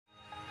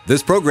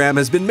This program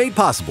has been made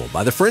possible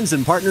by the friends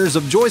and partners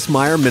of Joyce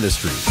Meyer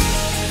Ministries.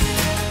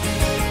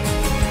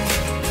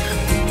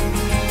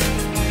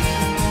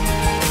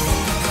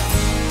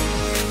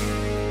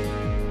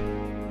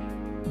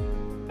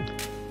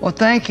 Well,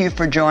 thank you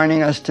for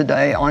joining us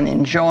today on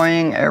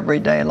Enjoying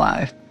Everyday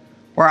Life,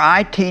 where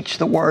I teach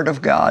the Word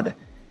of God,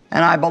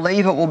 and I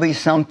believe it will be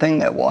something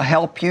that will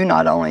help you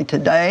not only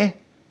today,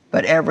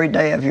 but every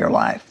day of your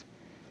life.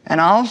 And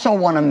I also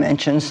want to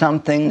mention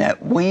something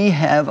that we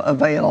have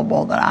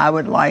available that I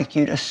would like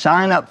you to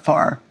sign up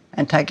for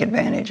and take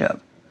advantage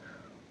of.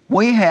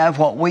 We have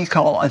what we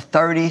call a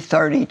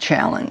 30-30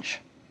 challenge.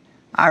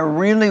 I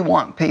really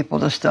want people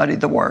to study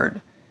the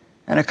Word.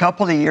 And a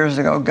couple of years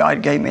ago,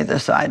 God gave me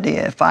this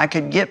idea. If I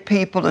could get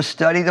people to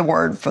study the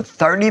Word for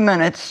 30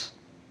 minutes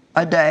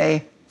a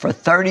day for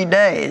 30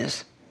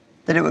 days,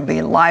 that it would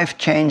be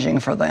life-changing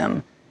for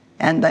them.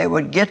 And they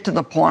would get to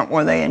the point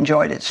where they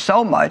enjoyed it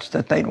so much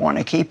that they'd want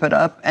to keep it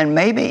up and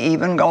maybe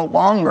even go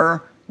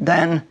longer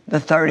than the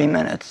 30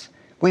 minutes.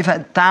 We've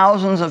had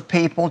thousands of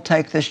people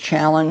take this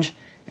challenge,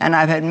 and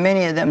I've had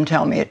many of them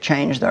tell me it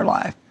changed their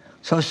life.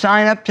 So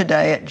sign up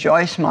today at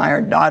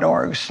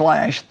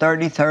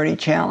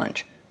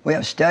joycemeyer.org/3030challenge. We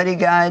have study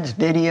guides,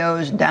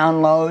 videos,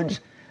 downloads,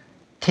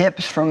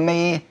 tips from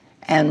me,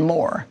 and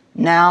more.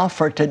 Now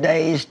for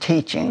today's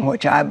teaching,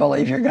 which I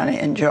believe you're going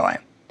to enjoy.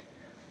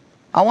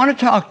 I want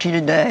to talk to you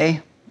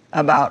today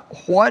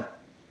about what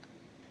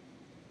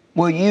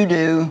will you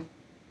do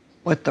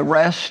with the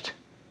rest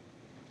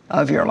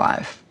of your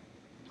life.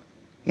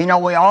 You know,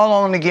 we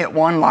all only get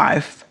one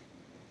life,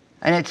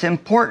 and it's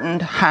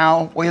important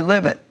how we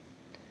live it.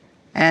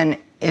 And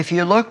if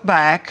you look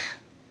back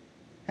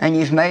and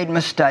you've made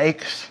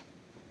mistakes,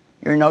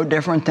 you're no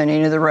different than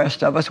any of the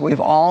rest of us.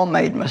 We've all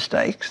made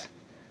mistakes.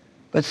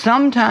 But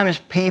sometimes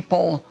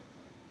people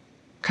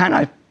kind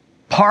of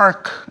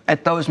park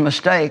at those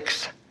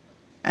mistakes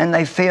and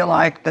they feel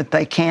like that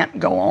they can't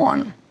go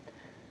on.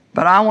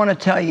 But I want to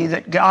tell you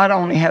that God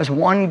only has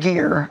one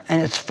gear,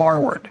 and it's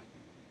forward.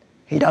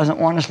 He doesn't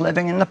want us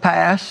living in the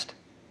past.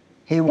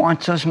 He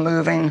wants us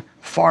moving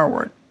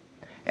forward.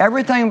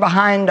 Everything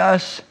behind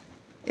us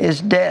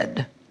is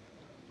dead.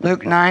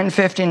 Luke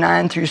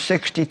 9:59 through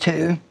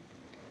 62.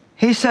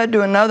 He said to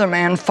another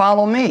man,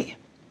 "Follow me."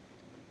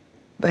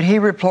 But he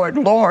replied,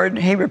 Lord,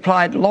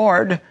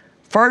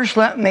 first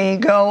let me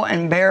go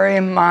and bury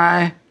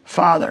my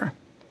father.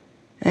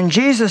 And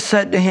Jesus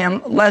said to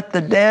him, let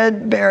the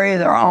dead bury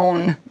their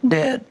own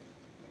dead,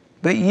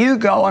 but you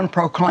go and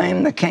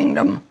proclaim the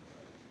kingdom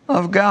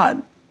of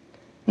God.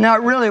 Now,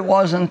 it really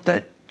wasn't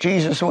that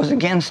Jesus was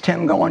against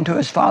him going to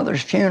his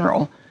father's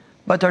funeral,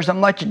 but there's a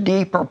much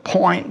deeper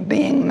point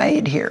being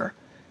made here,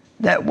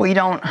 that we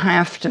don't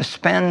have to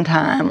spend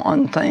time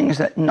on things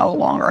that no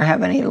longer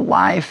have any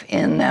life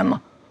in them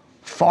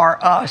for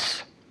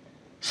us.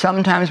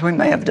 Sometimes we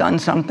may have done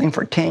something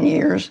for 10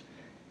 years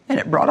and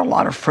it brought a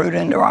lot of fruit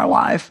into our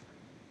life,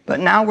 but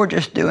now we're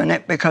just doing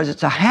it because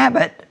it's a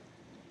habit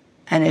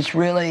and it's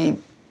really,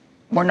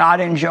 we're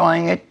not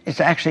enjoying it. It's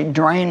actually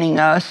draining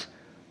us,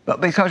 but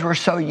because we're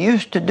so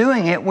used to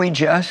doing it, we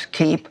just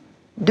keep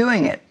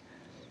doing it.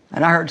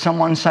 And I heard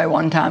someone say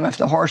one time, if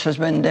the horse has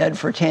been dead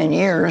for 10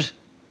 years,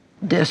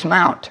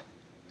 dismount.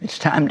 It's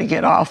time to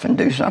get off and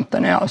do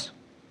something else.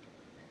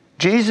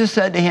 Jesus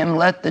said to him,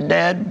 let the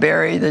dead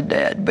bury the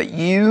dead, but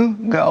you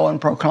go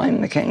and proclaim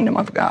the kingdom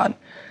of God.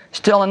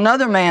 Still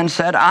another man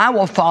said, I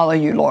will follow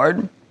you,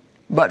 Lord,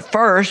 but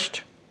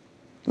first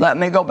let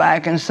me go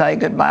back and say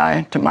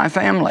goodbye to my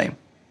family.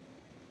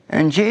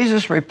 And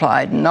Jesus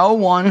replied, no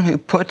one who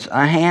puts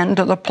a hand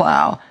to the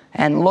plow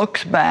and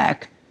looks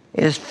back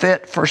is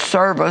fit for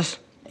service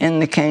in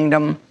the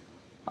kingdom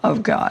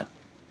of God.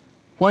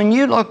 When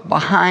you look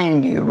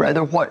behind you,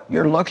 whether what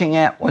you're looking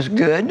at was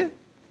good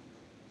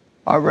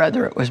or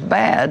whether it was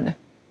bad,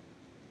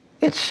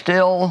 it's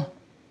still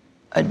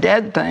a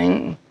dead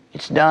thing.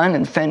 It's done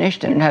and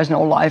finished, and it has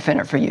no life in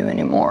it for you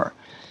anymore.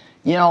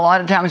 You know, a lot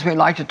of times we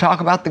like to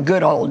talk about the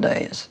good old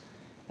days.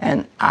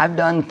 And I've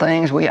done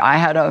things. I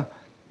had a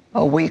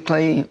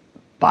weekly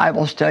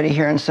Bible study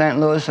here in St.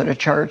 Louis at a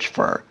church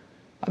for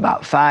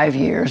about 5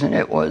 years, and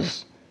it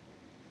was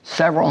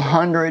several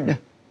hundred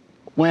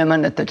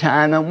women at the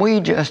time, and we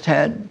just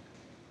had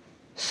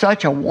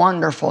such a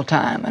wonderful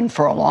time. And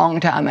for a long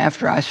time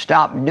after I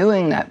stopped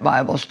doing that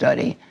Bible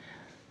study,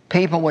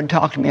 people would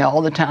talk to me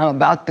all the time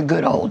about the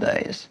good old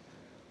days.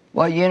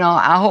 Well, you know,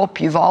 I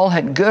hope you've all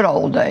had good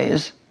old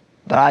days,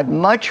 but I'd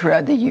much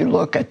rather you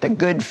look at the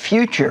good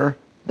future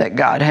that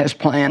God has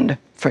planned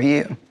for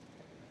you.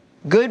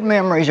 Good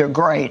memories are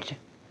great,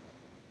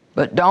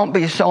 but don't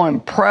be so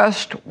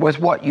impressed with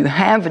what you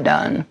have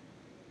done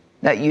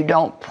that you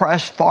don't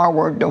press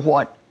forward to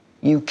what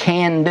you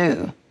can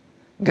do.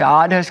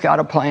 God has got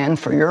a plan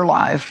for your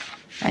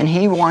life, and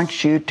He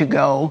wants you to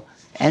go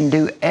and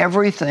do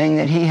everything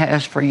that He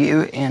has for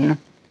you in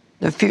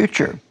the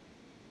future.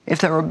 If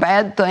there were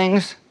bad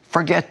things,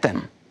 forget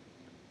them.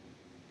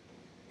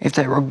 If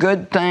there were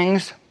good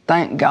things,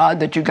 thank God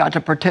that you got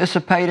to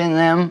participate in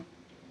them,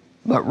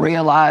 but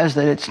realize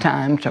that it's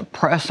time to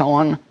press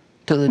on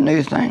to the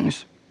new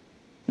things.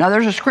 Now,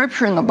 there's a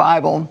scripture in the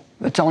Bible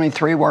that's only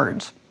 3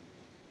 words.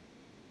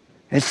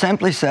 It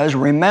simply says,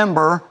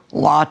 remember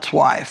Lot's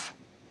wife.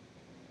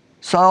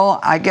 So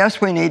I guess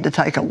we need to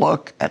take a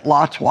look at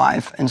Lot's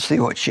wife and see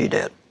what she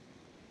did.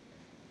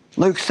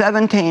 Luke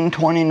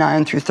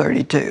 17:29 through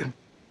 32.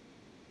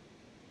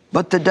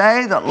 But the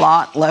day that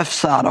Lot left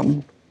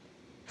Sodom,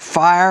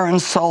 fire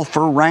and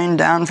sulfur rained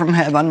down from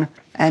heaven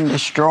and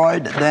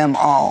destroyed them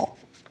all.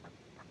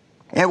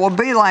 It will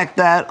be like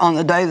that on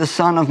the day the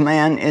Son of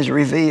Man is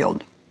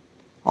revealed.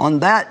 On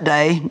that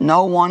day,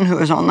 no one who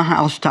is on the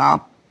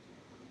housetop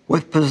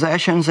with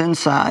possessions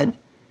inside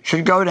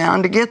should go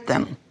down to get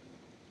them.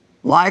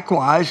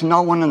 Likewise,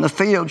 no one in the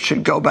field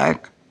should go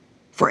back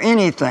for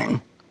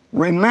anything.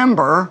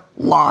 Remember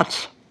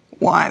Lot's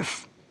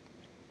wife.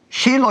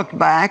 She looked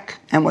back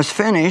and was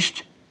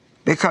finished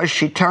because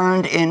she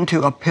turned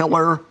into a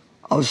pillar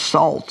of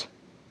salt.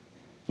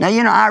 Now,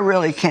 I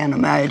really can't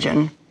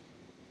imagine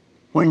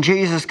when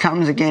Jesus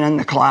comes again in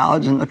the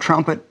clouds and the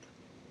trumpet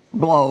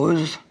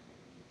blows,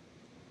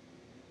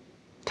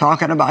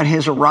 talking about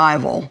his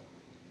arrival,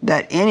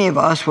 that any of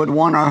us would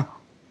want to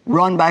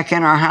run back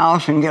in our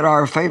house and get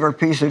our favorite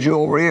piece of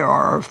jewelry or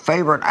our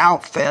favorite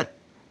outfit.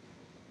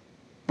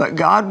 But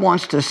God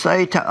wants to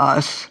say to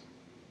us,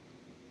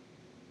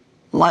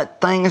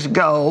 let things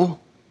go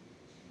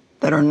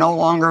that are no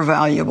longer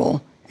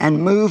valuable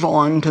and move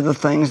on to the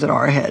things that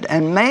are ahead.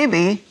 And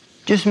maybe,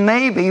 just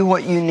maybe,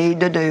 what you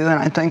need to do, and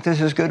I think this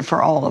is good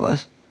for all of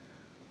us,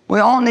 we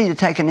all need to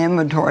take an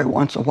inventory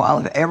once in a while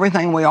of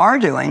everything we are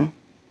doing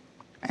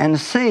and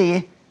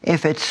see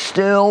if it's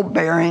still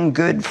bearing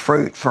good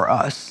fruit for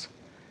us.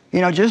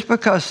 Just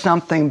because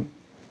something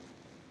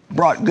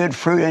brought good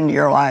fruit into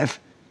your life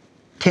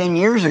 10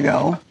 years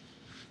ago,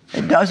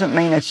 it doesn't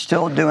mean it's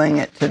still doing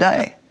it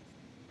today.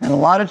 And a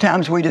lot of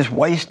times we just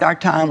waste our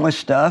time with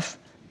stuff,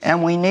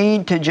 and we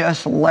need to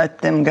just let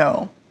them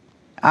go.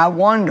 I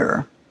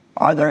wonder,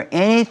 are there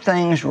any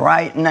things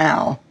right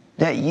now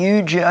that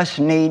you just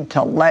need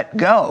to let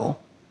go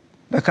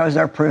because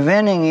they're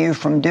preventing you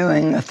from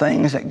doing the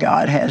things that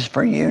God has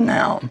for you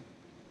now?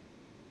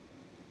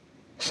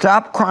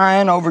 Stop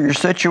crying over your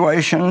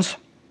situations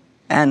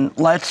and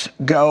let's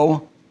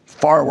go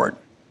forward.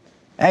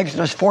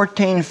 Exodus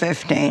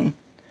 14:15,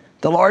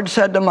 the Lord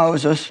said to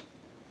Moses,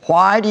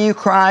 why do you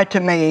cry to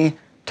me?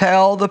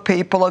 Tell the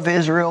people of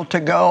Israel to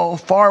go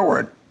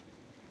forward.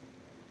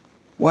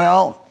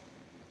 Well,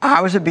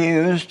 I was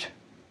abused.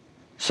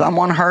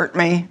 Someone hurt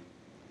me.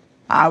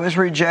 I was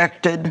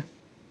rejected.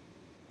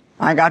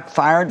 I got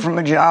fired from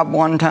a job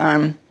one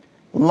time.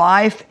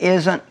 Life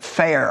isn't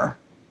fair.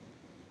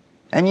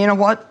 And you know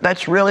what?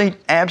 That's really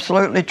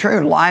absolutely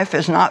true. Life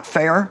is not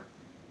fair.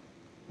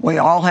 We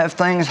all have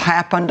things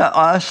happen to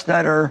us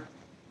that are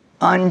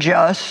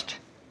unjust,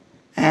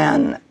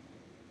 and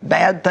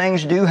bad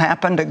things do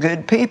happen to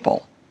good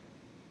people.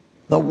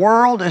 The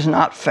world is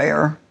not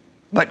fair,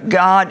 but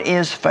God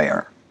is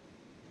fair.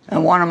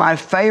 And one of my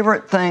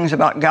favorite things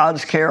about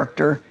God's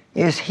character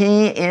is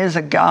He is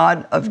a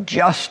God of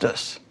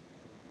justice.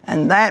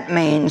 And that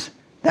means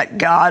that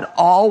God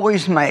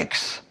always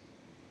makes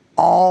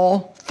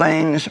all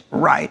things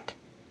right.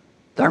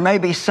 There may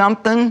be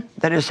something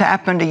that has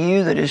happened to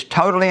you that is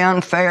totally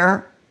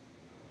unfair,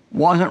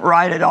 wasn't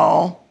right at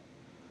all,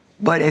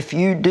 but if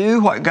you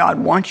do what God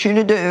wants you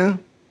to do,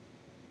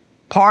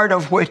 part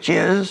of which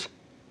is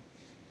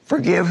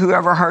forgive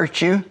whoever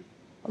hurt you,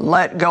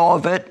 let go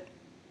of it,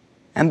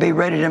 and be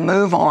ready to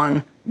move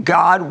on,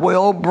 God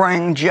will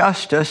bring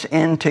justice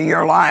into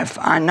your life.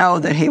 I know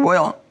that He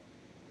will.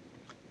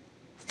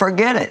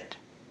 Forget it.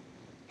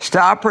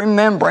 Stop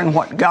remembering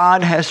what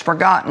God has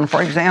forgotten.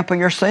 For example,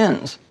 your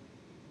sins.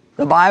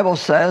 The Bible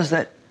says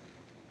that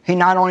He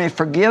not only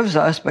forgives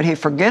us, but He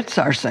forgets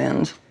our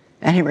sins,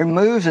 and He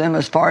removes them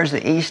as far as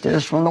the east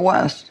is from the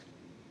west.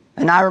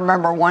 And I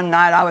remember one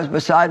night I was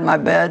beside my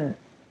bed,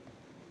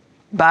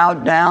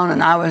 bowed down,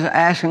 and I was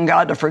asking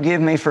God to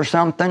forgive me for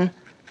something,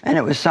 and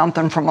it was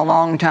something from a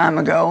long time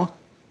ago.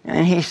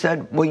 And He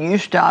said, will you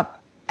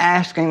stop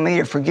asking me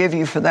to forgive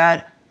you for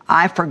that?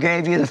 I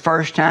forgave you the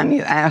first time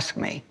you asked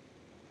me.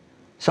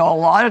 So a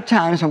lot of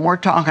times when we're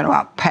talking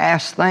about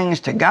past things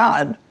to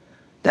God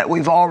that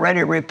we've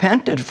already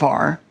repented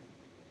for,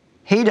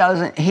 He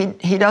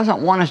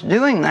doesn't want us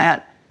doing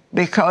that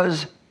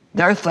because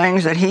they're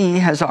things that He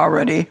has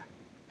already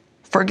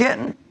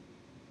forgotten.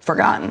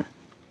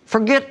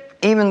 Forget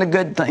even the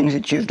good things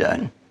that you've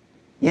done.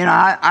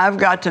 I've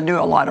got to do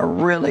a lot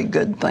of really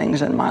good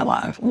things in my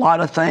life, a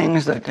lot of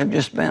things that have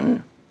just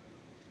been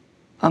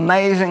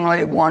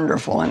amazingly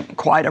wonderful and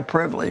quite a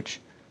privilege.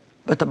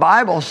 But the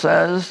Bible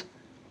says,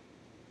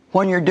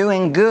 when you're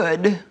doing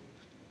good,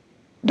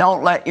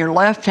 don't let your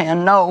left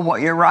hand know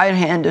what your right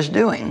hand is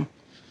doing.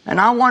 And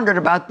I wondered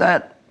about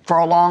that for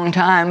a long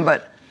time,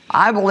 but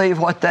I believe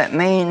what that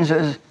means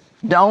is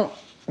don't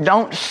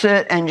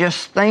sit and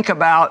just think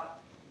about,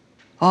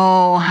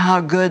 oh, how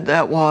good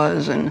that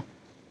was and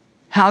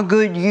how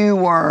good you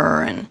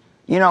were. And,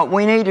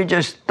 we need to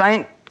just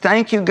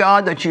thank you,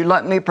 God, that you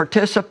let me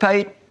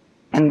participate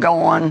and go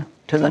on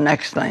to the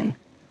next thing.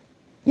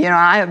 You know,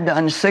 I have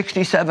done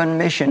 67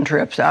 mission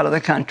trips out of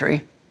the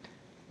country,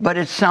 but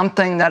it's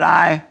something that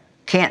I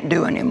can't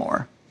do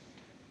anymore.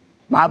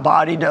 My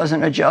body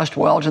doesn't adjust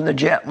well to the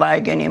jet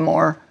lag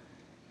anymore.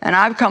 And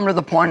I've come to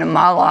the point in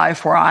my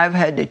life where I've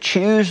had to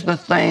choose the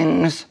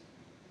things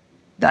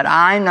that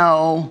I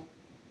know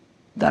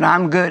that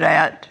I'm good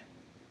at,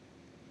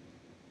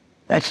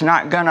 that's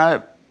not going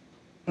to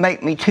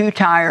make me too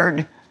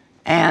tired,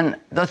 and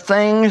the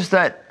things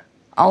that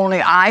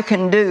only I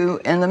can do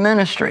in the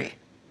ministry.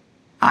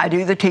 I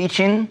do the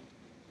teaching,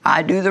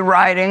 I do the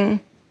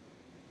writing,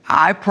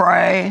 I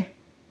pray,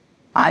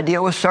 I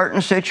deal with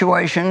certain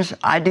situations,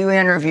 I do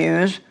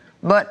interviews,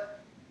 but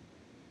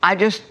I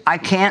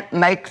can't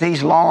make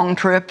these long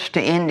trips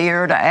to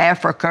India or to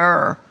Africa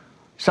or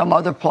some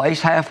other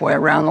place halfway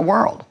around the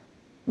world.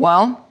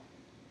 Well,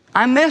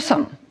 I miss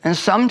them, and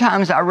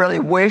sometimes I really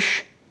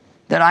wish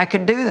that I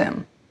could do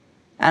them.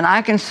 And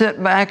I can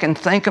sit back and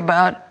think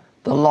about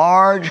the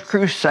large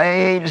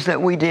crusades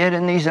that we did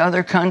in these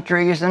other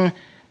countries and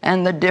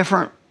the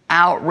different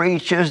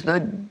outreaches,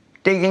 the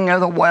digging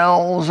of the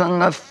wells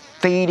and the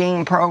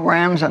feeding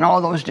programs and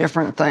all those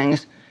different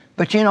things.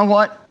 But you know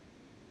what?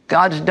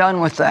 God's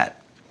done with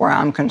that where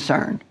I'm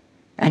concerned.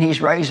 And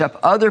He's raised up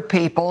other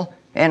people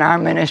in our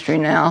ministry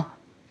now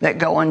that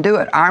go and do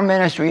it. Our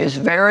ministry is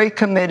very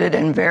committed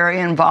and very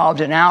involved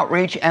in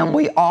outreach, and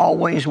we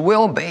always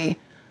will be,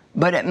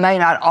 but it may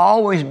not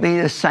always be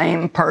the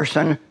same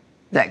person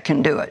that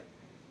can do it.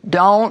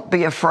 Don't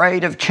be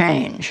afraid of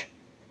change.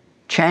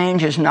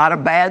 Change is not a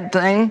bad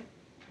thing.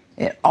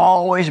 It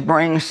always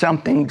brings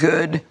something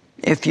good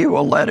if you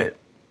will let it.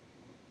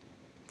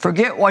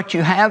 Forget what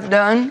you have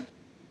done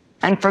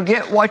and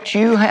forget what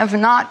you have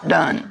not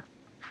done.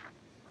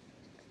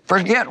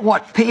 Forget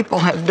what people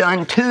have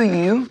done to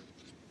you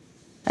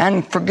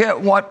and forget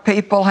what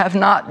people have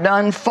not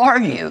done for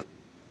you.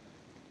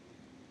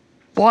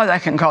 Boy,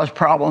 that can cause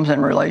problems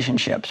in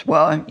relationships.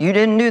 Well, you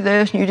didn't do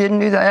this, you didn't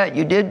do that,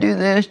 you did do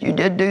this, you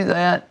did do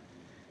that.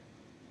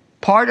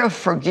 Part of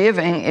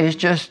forgiving is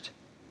just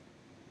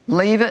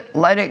leave it,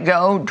 let it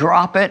go,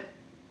 drop it,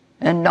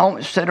 and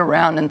don't sit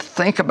around and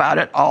think about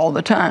it all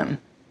the time.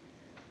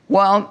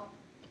 Well,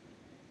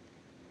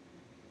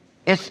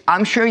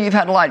 I'm sure you've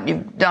done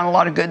a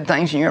lot of good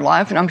things in your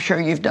life, and I'm sure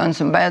you've done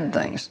some bad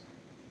things.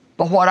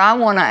 But what I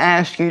want to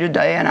ask you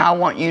today, and I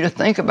want you to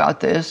think about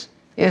this,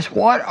 is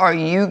what are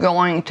you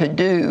going to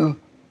do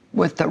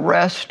with the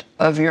rest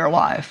of your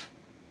life?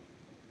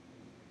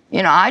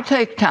 You know, I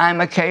take time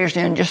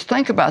occasionally and just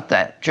think about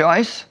that.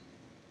 Joyce,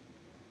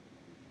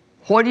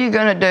 what are you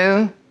going to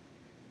do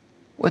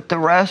with the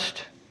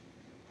rest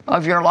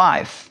of your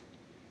life?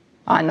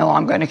 I know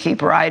I'm going to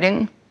keep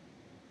writing.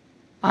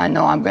 I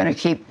know I'm going to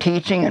keep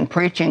teaching and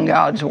preaching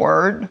God's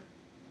Word.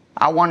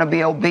 I want to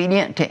be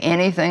obedient to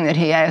anything that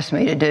He asks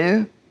me to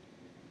do.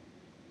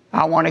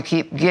 I want to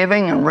keep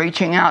giving and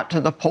reaching out to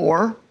the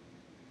poor.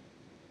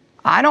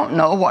 I don't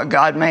know what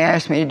God may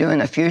ask me to do in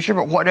the future,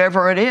 but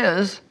whatever it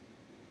is,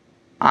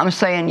 I'm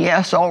saying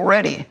yes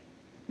already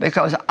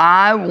because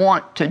I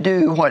want to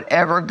do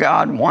whatever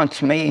God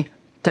wants me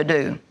to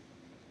do.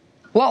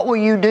 What will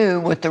you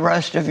do with the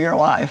rest of your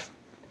life?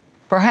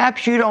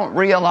 Perhaps you don't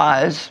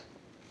realize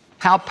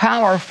how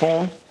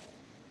powerful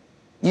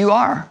you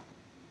are.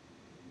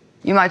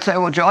 You might say,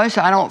 well, Joyce,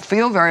 I don't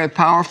feel very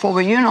powerful,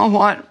 but you know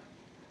what?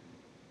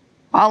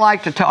 I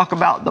like to talk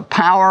about the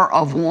power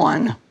of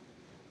one.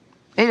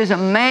 It is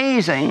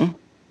amazing.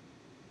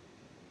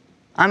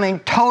 I mean,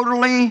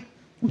 totally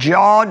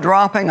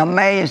jaw-dropping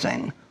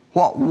amazing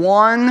what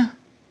one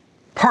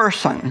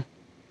person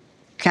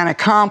can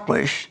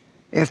accomplish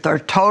if they're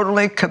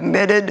totally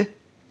committed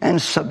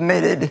and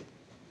submitted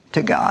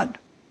to God.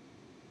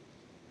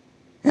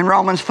 In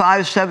Romans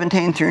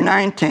 5:17 through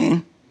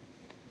 19,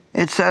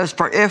 it says,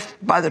 for if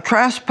by the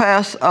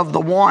trespass of the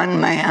one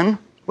man,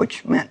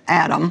 which meant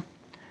Adam,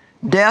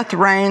 death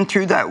reigned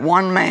through that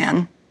one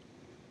man,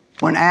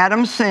 when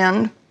Adam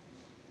sinned,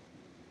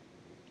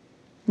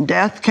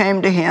 death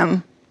came to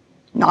him,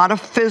 not a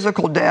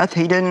physical death.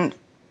 He didn't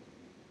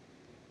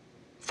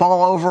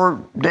fall over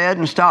dead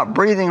and stop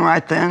breathing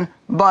right then,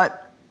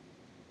 but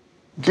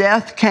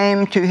death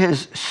came to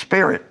his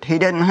spirit. He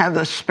didn't have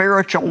the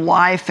spiritual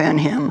life in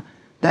him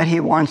that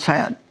he once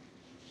had.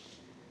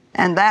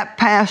 And that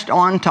passed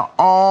on to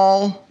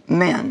all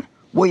men.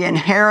 We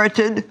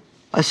inherited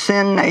a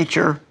sin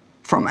nature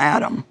from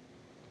Adam.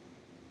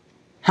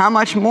 How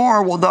much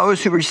more will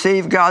those who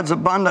receive God's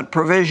abundant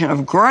provision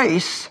of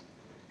grace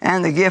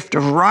and the gift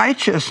of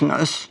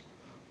righteousness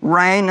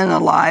reign in the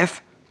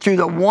life through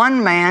the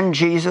one man,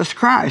 Jesus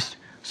Christ?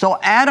 So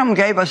Adam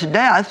gave us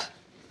death,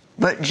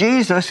 but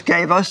Jesus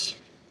gave us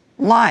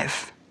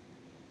life.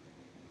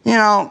 You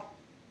know,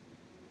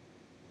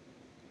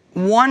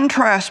 one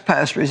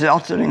trespass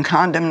resulted in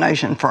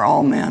condemnation for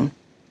all men,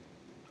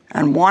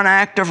 and one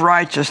act of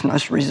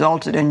righteousness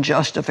resulted in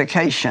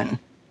justification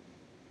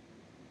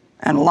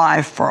and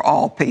life for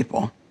all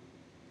people.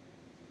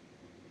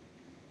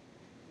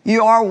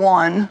 You are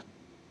one.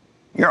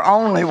 You're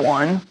only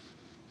one,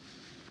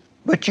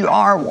 but you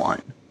are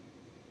one.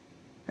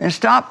 And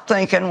stop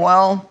thinking,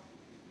 well,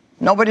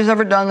 nobody's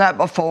ever done that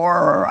before,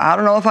 or I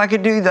don't know if I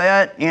could do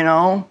that, you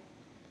know.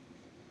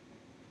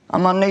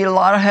 I'm going to need a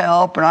lot of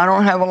help, and I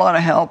don't have a lot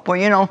of help. Well,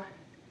 you know,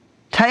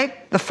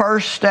 take the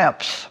first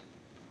steps.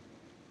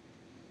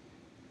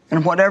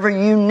 And whatever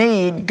you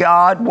need,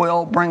 God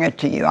will bring it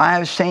to you. I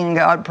have seen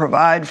God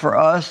provide for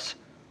us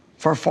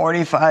for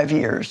 45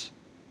 years.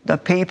 The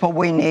people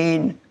we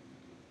need,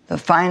 the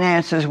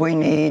finances we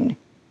need.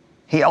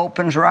 He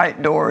opens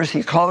right doors.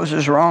 He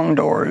closes wrong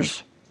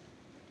doors.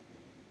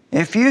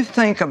 If you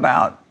think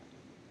about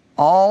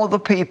all the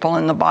people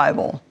in the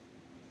Bible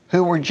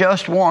who were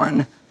just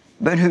one,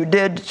 but who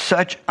did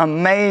such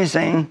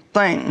amazing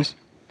things.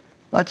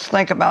 Let's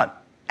think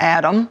about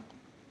Adam,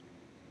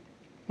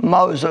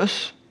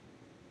 Moses,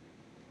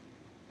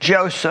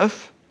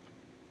 Joseph,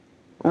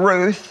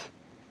 Ruth,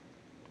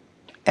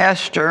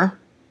 Esther,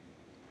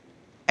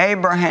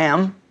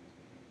 Abraham,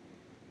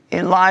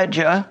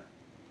 Elijah,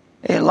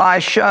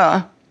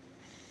 Elisha,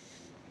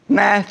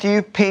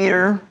 Matthew,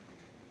 Peter,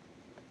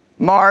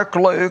 Mark,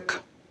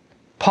 Luke,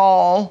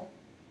 Paul,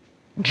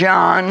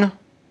 John,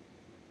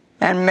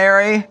 and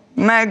Mary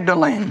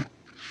Magdalene,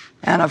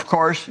 and of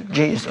course,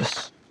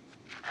 Jesus.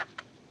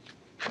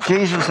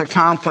 Jesus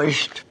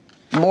accomplished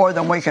more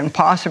than we can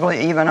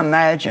possibly even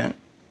imagine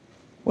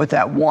with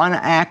that one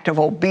act of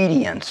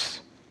obedience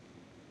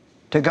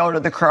to go to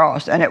the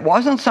cross. And it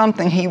wasn't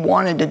something he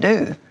wanted to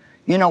do.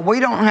 You know, we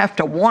don't have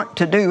to want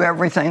to do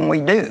everything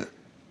we do,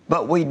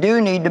 but we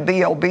do need to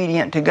be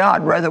obedient to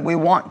God, whether we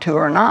want to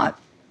or not.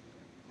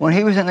 When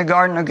he was in the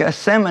Garden of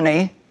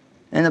Gethsemane,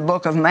 in the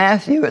book of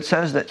Matthew, it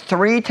says that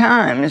 3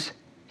 times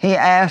he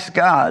asked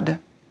God,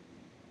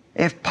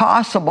 if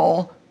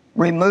possible,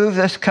 remove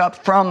this cup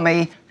from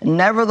me.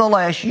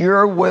 Nevertheless,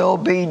 your will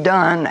be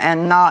done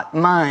and not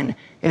mine.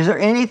 Is there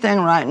anything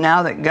right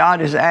now that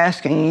God is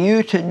asking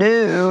you to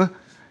do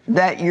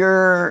that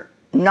you're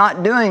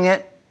not doing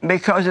it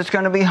because it's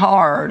going to be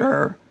hard,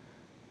 or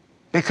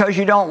because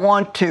you don't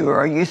want to,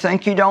 or you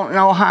think you don't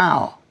know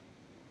how?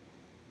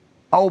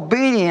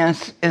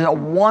 Obedience is a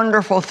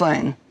wonderful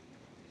thing.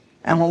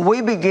 And when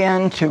we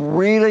begin to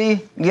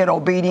really get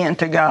obedient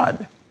to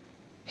God,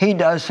 he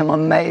does some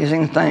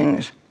amazing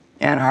things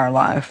in our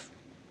life.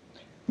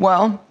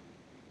 Well,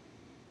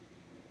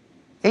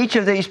 each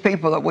of these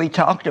people that we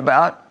talked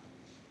about,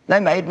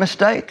 they made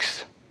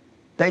mistakes.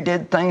 They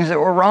did things that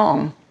were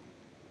wrong.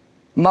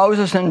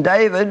 Moses and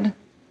David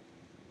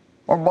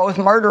were both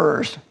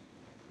murderers.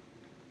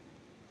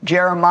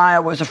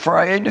 Jeremiah was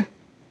afraid.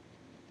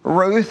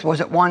 Ruth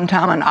was at one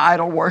time an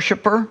idol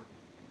worshiper.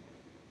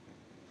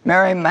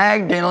 Mary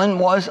Magdalene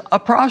was a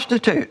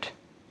prostitute.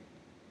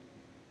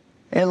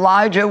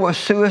 Elijah was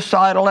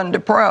suicidal and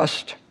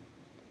depressed.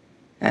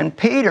 And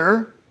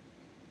Peter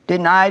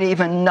denied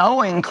even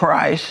knowing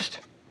Christ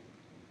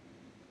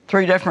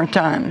 3 different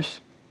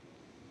times.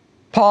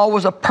 Paul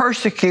was a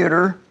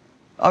persecutor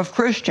of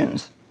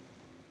Christians.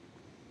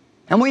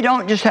 And we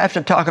don't just have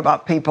to talk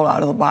about people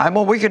out of the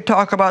Bible. We could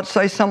talk about,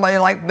 say, somebody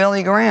like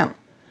Billy Graham.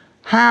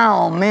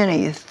 How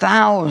many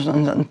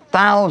thousands and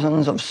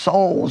thousands of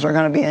souls are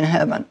going to be in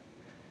heaven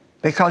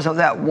because of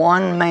that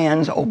one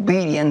man's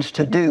obedience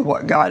to do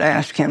what God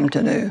asked him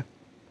to do?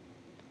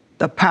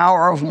 The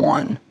power of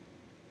one.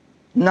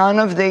 None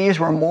of these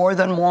were more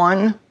than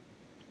one,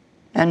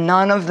 and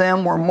none of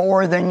them were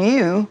more than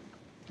you.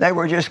 They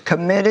were just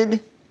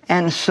committed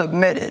and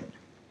submitted.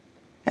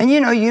 And you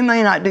know, you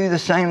may not do the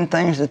same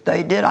things that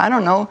they did. I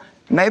don't know.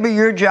 Maybe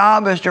your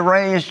job is to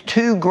raise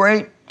 2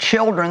 great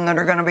children that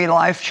are going to be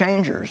life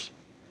changers.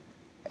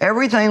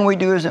 Everything we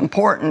do is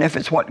important if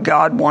it's what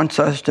God wants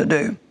us to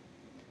do.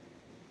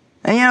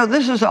 And you know,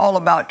 this is all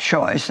about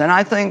choice. And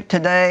I think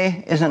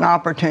today is an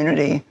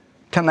opportunity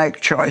to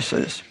make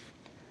choices.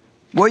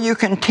 Will you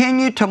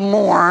continue to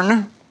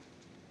mourn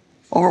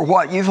over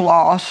what you've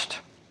lost,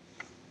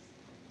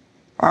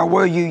 or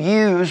will you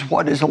use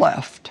what is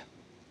left?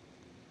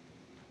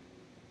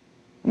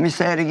 Let me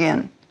say it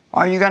again.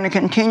 Are you going to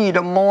continue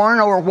to mourn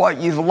over what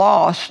you've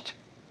lost,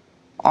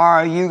 or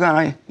are you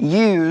going to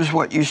use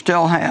what you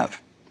still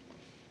have?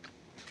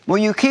 Will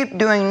you keep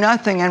doing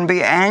nothing and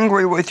be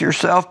angry with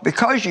yourself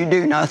because you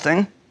do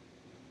nothing?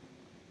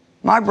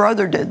 My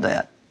brother did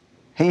that.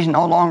 He's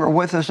no longer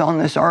with us on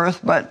this earth,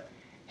 but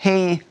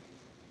he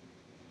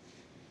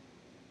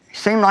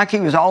seemed like he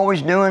was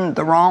always doing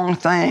the wrong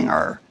thing,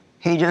 or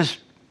he just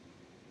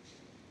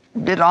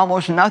did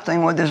almost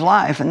nothing with his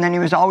life. And then he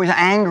was always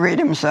angry at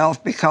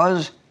himself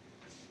because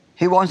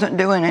he wasn't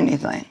doing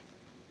anything.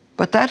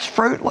 But that's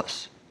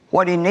fruitless.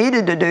 What he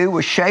needed to do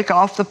was shake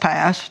off the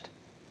past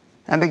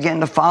and begin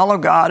to follow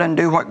God and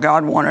do what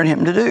God wanted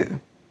him to do.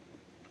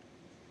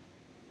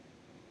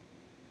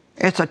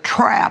 It's a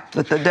trap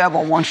that the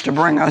devil wants to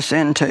bring us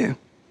into.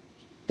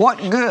 What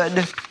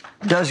good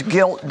does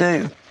guilt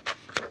do?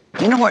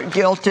 You know what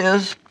guilt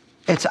is?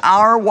 It's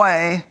our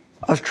way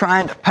of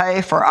trying to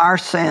pay for our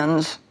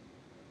sins,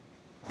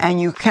 and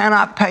you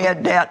cannot pay a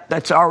debt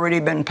that's already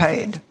been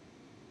paid.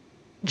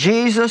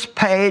 Jesus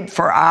paid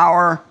for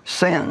our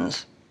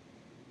sins,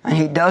 and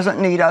he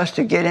doesn't need us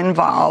to get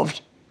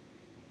involved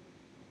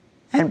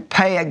and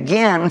pay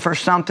again for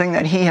something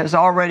that he has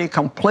already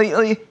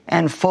completely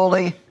and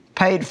fully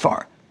paid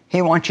for.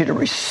 He wants you to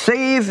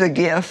receive the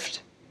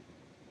gift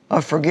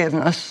of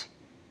forgiveness,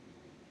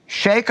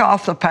 shake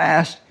off the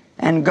past,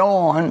 and go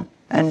on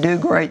and do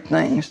great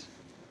things.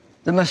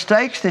 The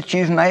mistakes that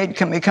you've made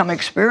can become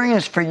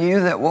experience for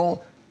you that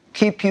will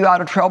keep you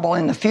out of trouble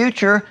in the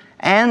future,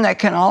 and that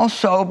can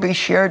also be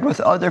shared with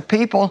other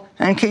people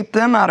and keep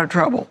them out of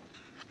trouble.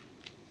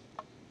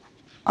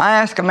 I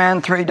asked a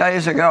man 3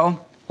 days ago,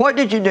 "What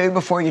did you do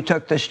before you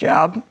took this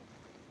job?"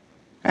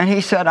 And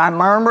he said, "I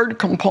murmured,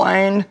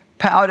 complained,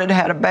 pouted,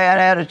 had a bad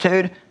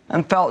attitude,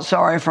 and felt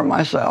sorry for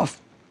myself."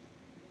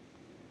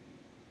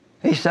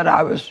 He said,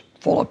 "I was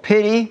full of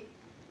pity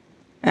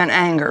and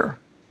anger."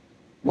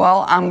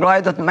 Well, I'm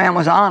glad that the man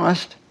was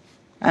honest,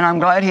 and I'm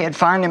glad he had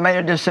finally made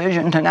a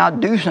decision to now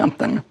do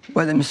something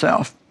with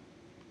himself.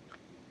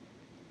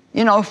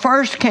 You know,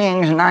 1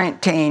 Kings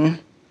 19,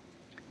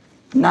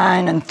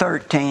 9 and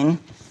 13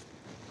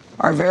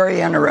 are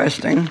very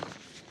interesting,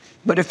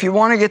 but if you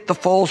want to get the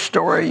full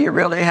story, you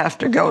really have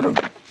to go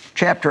to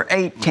chapter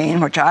 18,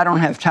 which I don't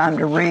have time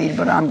to read,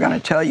 but I'm going to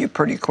tell you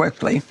pretty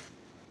quickly.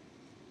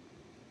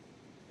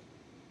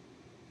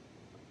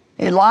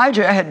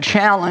 Elijah had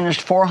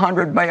challenged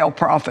 400 Baal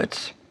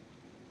prophets,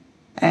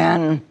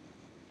 and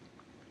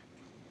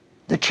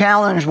the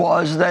challenge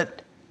was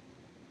that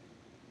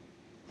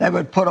they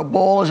would put a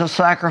bull as a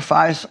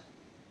sacrifice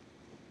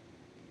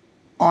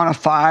on a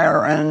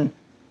fire and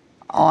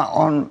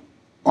on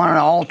an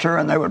altar,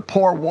 and they would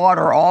pour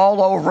water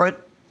all over it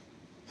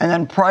and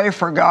then pray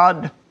for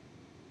God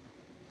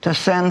to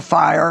send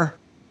fire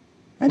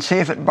and see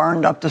if it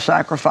burned up the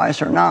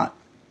sacrifice or not.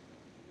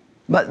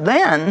 But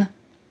then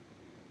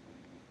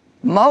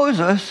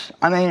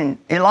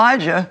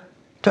Elijah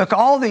took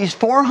all these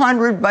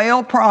 400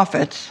 Baal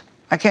prophets,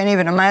 I can't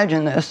even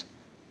imagine this,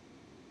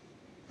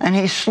 and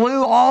he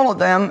slew all of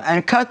them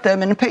and cut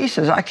them into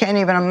pieces. I can't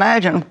even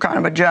imagine what kind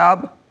of a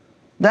job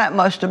that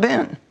must have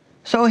been.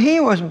 So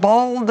he was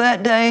bold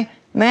that day.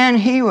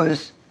 Man,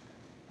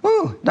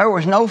 there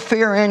was no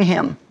fear in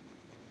him.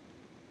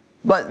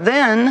 But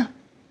then,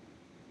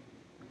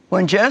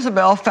 when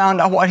Jezebel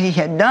found out what he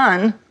had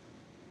done,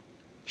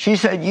 she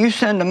said, "You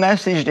send a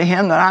message to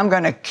him that I'm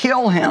going to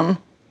kill him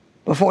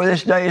before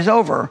this day is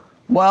over."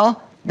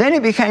 Well, then he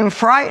became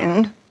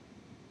frightened,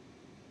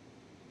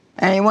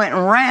 and he went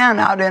and ran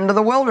out into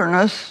the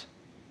wilderness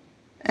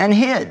and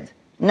hid.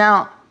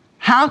 Now,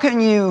 how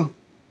can you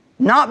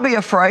not be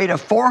afraid of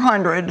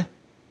 400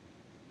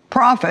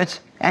 prophets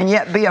and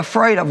yet be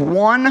afraid of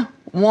one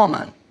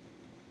woman?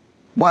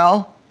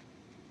 Well,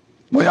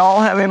 we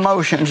all have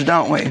emotions,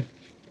 don't we?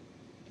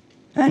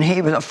 And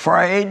he was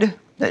afraid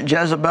that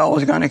Jezebel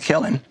was going to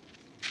kill him.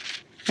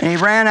 And he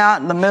ran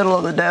out in the middle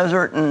of the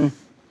desert and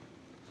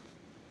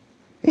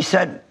he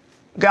said,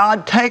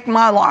 "God, take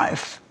my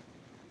life.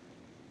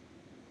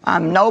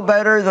 I'm no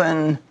better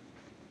than,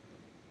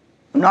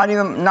 not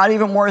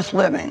even worth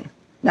living."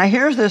 Now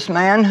here's this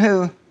man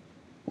who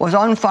was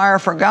on fire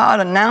for God,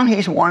 and now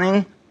he's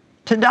wanting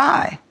to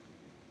die.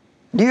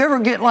 Do you ever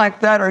get like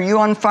that? Are you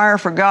on fire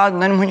for God,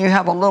 and then when you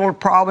have a little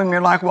problem,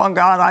 you're like, "Well,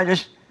 God,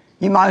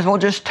 you might as well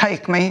just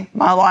take me.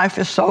 My life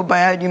is so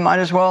bad, you might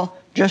as well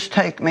just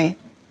take me."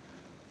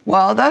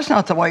 Well, that's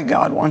not the way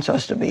God wants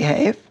us to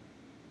behave.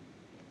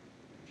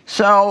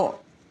 So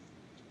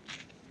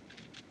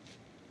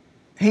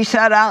he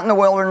sat out in the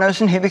wilderness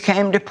and he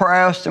became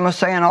depressed and was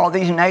saying all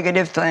these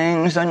negative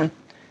things. And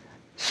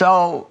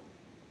so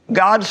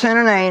God sent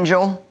an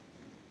angel,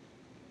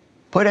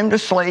 put him to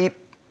sleep,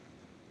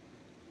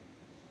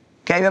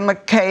 gave him a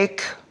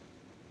cake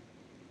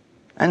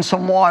and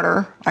some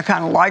water. I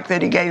kind of like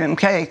that he gave him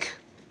cake.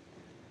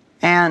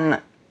 And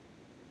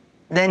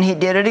then he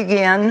did it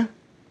again,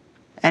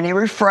 and he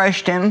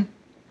refreshed him.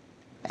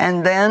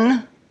 And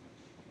then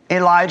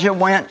Elijah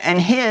went and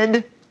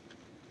hid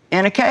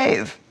in a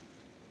cave.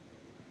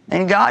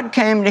 And God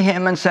came to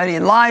him and said,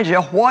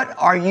 "Elijah, what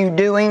are you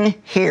doing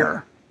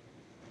here?"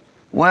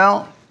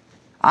 Well,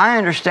 I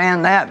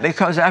understand that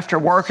because after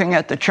working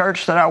at the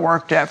church that I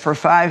worked at for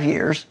 5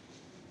 years,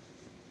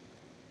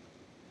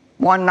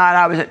 one night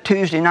I was at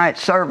Tuesday night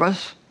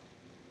service,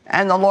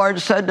 and the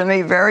Lord said to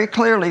me very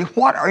clearly,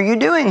 "What are you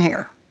doing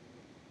here?"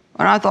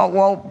 And I thought,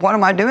 well, what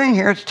am I doing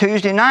here? It's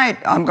Tuesday night.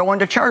 I'm going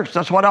to church.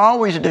 That's what I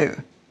always do.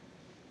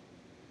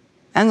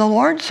 And the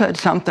Lord said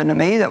something to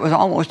me that was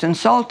almost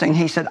insulting.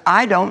 He said,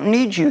 "I don't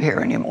need you here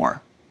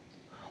anymore."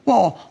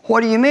 Well,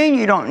 what do you mean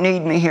you don't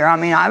need me here? I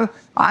mean,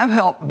 I've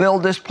helped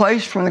build this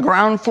place from the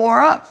ground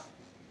floor up.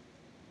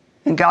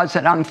 And God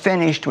said, "I'm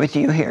finished with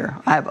you here.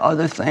 I have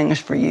other things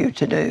for you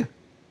to do."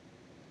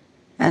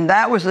 And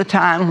that was the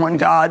time when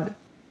God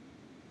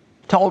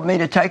told me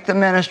to take the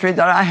ministry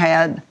that I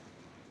had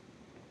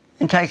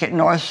and take it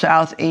north,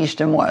 south,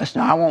 east, and west.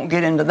 Now, I won't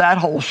get into that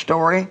whole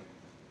story.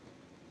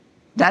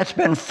 That's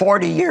been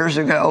 40 years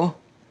ago.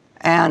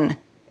 And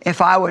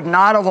if I would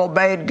not have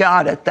obeyed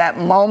God at that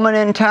moment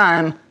in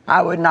time,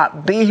 I would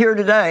not be here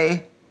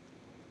today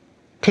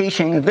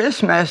teaching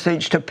this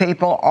message to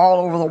people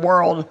all over the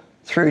world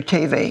through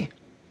TV.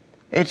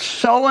 It's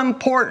so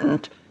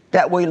important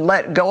that we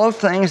let go of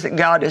things that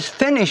God is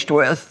finished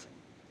with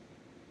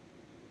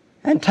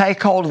and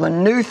take hold of the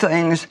new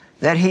things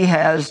that He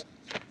has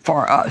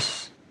for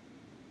us.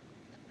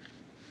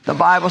 The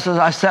Bible says,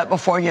 I set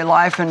before you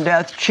life and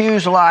death.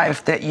 Choose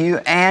life that you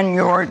and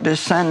your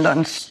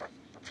descendants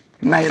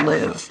may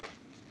live.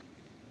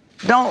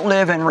 Don't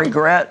live in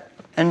regret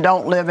and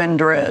don't live in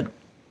dread.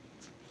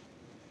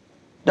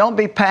 Don't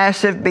be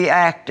passive, be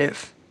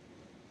active.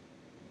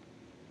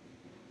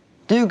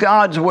 Do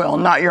God's will,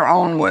 not your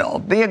own will.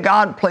 Be a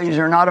God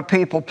pleaser, not a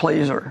people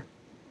pleaser.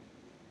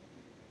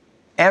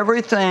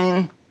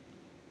 Everything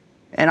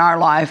in our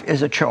life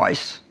is a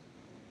choice.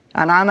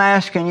 And I'm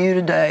asking you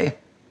today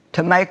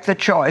to make the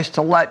choice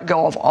to let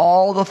go of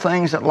all the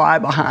things that lie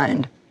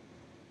behind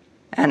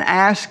and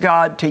ask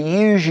God to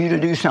use you to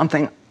do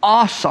something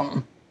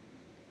awesome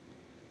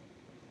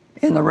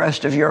in the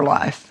rest of your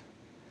life.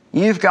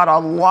 You've got a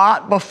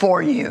lot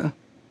before you,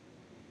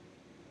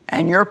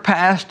 and your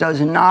past does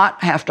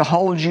not have to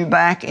hold you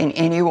back in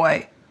any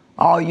way.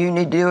 All you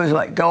need to do is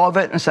let go of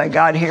it and say,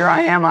 God, here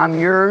I am, I'm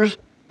yours.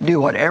 Do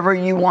whatever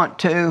you want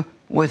to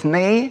with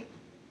me.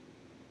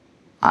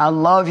 I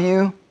love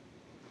you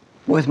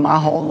with my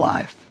whole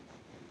life.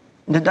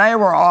 Today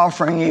we're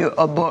offering you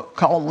a book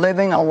called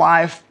Living a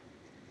Life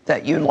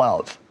That You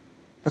Love,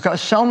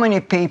 because so many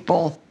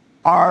people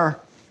are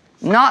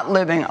not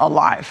living a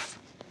life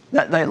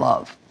that they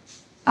love.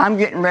 I'm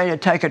getting ready to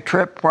take a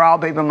trip where I'll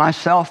be by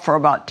myself for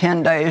about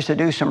 10 days to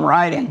do some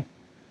writing.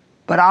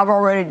 But I've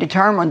already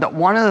determined that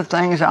one of the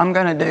things I'm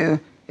going to do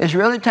is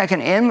really take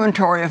an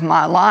inventory of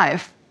my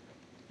life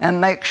and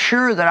make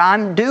sure that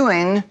I'm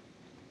doing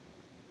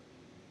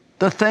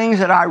the things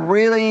that I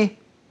really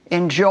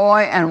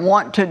enjoy and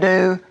want to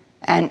do,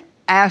 and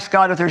ask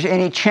God if there's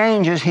any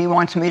changes He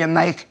wants me to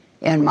make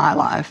in my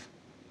life.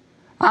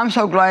 I'm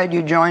so glad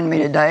you joined me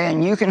today,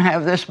 and you can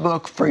have this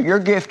book for your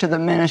gift to the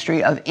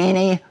ministry of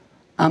any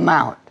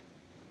amount.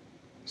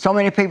 So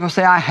many people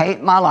say, I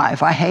hate my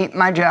life, I hate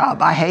my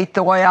job, I hate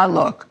the way I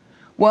look.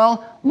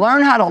 Well,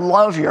 learn how to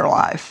love your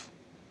life.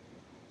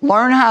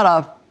 Learn how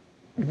to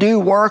do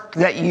work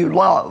that you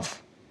love.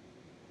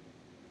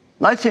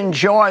 Let's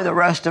enjoy the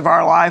rest of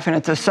our life and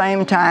at the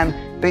same time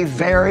be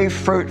very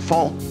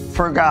fruitful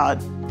for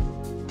God.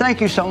 Thank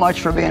you so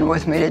much for being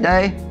with me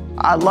today.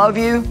 I love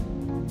you,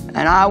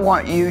 and I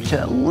want you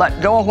to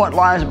let go of what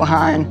lies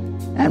behind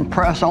and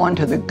press on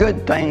to the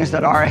good things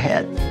that are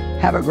ahead.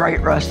 Have a great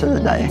rest of the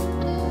day.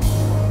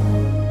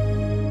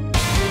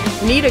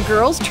 Need a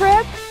girls'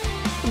 trip?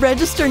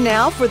 Register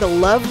now for the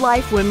Love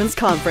Life Women's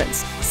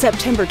Conference,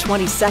 September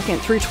 22nd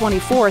through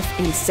 24th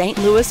in St.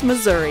 Louis,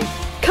 Missouri.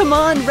 Come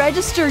on,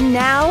 register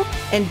now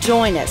and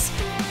join us.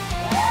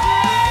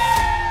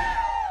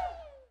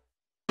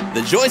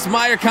 The Joyce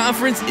Meyer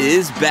Conference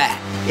is back.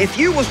 If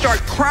you will start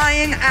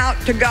crying out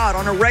to God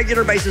on a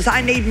regular basis,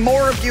 I need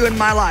more of you in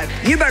my life,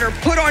 you better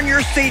put on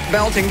your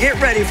seatbelt and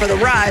get ready for the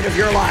ride of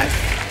your life.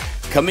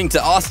 Coming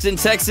to Austin,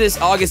 Texas,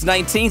 August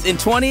 19th and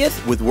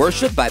 20th with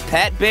worship by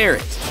Pat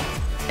Barrett.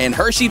 And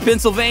Hershey,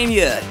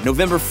 Pennsylvania,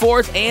 November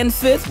 4th and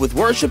 5th with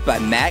worship by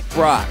Mac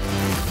Brock.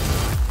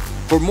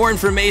 For more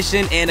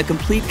information and a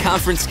complete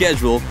conference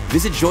schedule,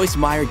 visit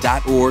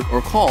joycemeyer.org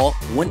or call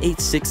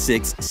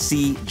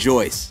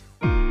 1-866-C-JOYCE.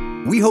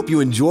 We hope you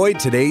enjoyed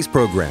today's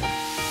program.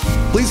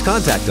 Please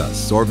contact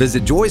us or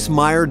visit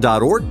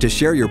joycemeyer.org to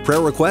share your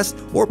prayer request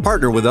or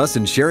partner with us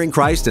in sharing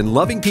Christ and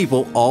loving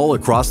people all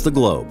across the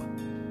globe.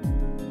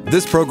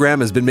 This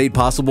program has been made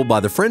possible by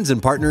the friends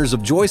and partners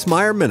of Joyce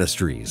Meyer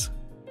Ministries.